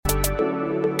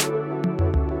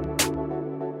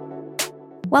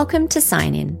Welcome to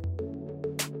Sign In.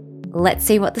 Let's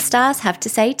see what the stars have to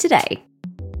say today.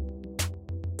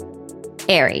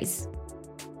 Aries.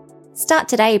 Start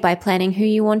today by planning who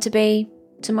you want to be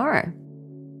tomorrow.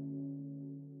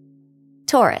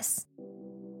 Taurus.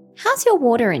 How's your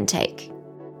water intake?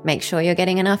 Make sure you're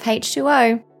getting enough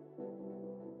H2O.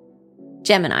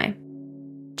 Gemini.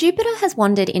 Jupiter has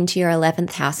wandered into your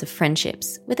 11th house of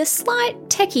friendships with a slight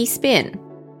techie spin.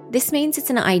 This means it's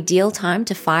an ideal time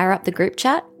to fire up the group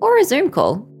chat or a Zoom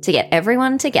call to get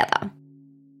everyone together.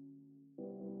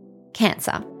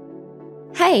 Cancer.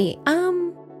 Hey,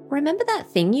 remember that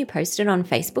thing you posted on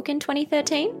Facebook in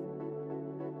 2013?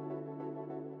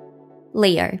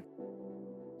 Leo.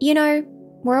 You know,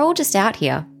 we're all just out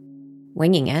here,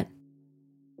 winging it.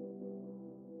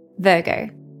 Virgo.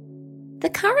 The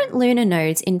current lunar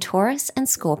nodes in Taurus and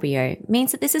Scorpio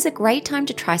means that this is a great time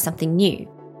to try something new.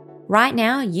 Right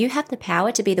now, you have the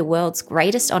power to be the world's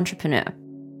greatest entrepreneur.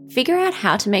 Figure out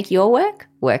how to make your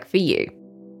work for you.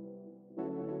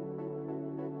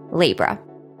 Libra.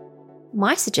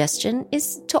 My suggestion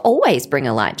is to always bring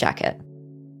a light jacket.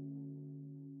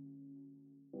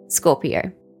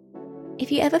 Scorpio. If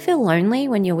you ever feel lonely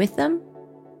when you're with them,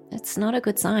 it's not a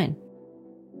good sign.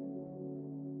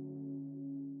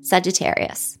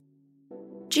 Sagittarius.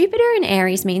 Jupiter in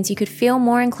Aries means you could feel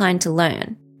more inclined to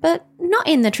learn, but not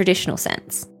in the traditional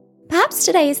sense. Perhaps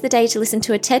today is the day to listen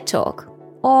to a TED Talk,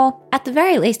 or at the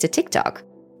very least a TikTok.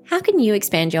 How can you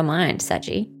expand your mind,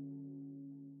 Saggy?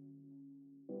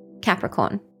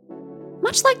 Capricorn.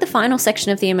 Much like the final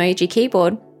section of the emoji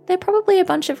keyboard, they're probably a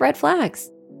bunch of red flags.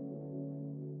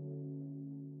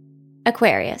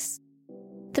 Aquarius.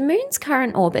 The moon's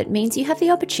current orbit means you have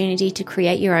the opportunity to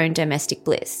create your own domestic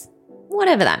bliss,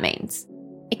 whatever that means.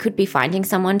 It could be finding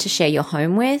someone to share your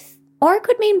home with, or it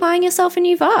could mean buying yourself a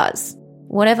new vase,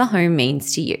 whatever home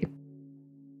means to you.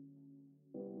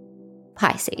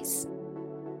 Pisces.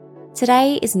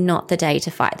 Today is not the day to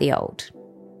fight the old.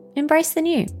 Embrace the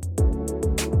new.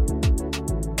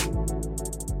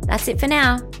 That's it for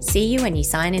now. See you when you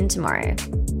sign in tomorrow.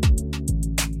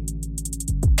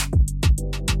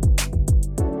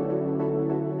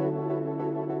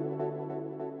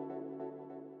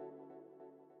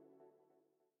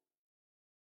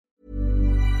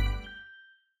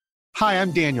 Hi,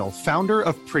 I'm Daniel, founder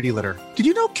of Pretty Litter. Did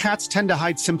you know cats tend to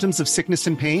hide symptoms of sickness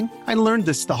and pain? I learned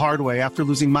this the hard way after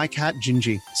losing my cat,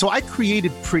 Gingy. So I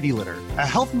created Pretty Litter, a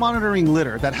health monitoring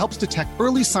litter that helps detect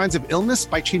early signs of illness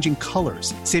by changing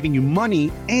colors, saving you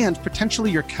money and potentially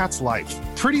your cat's life.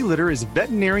 Pretty Litter is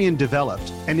veterinarian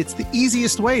developed, and it's the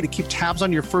easiest way to keep tabs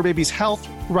on your fur baby's health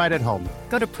right at home.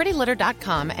 Go to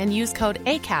prettylitter.com and use code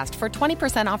ACAST for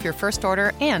 20% off your first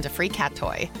order and a free cat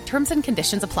toy. Terms and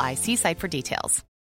conditions apply. See site for details.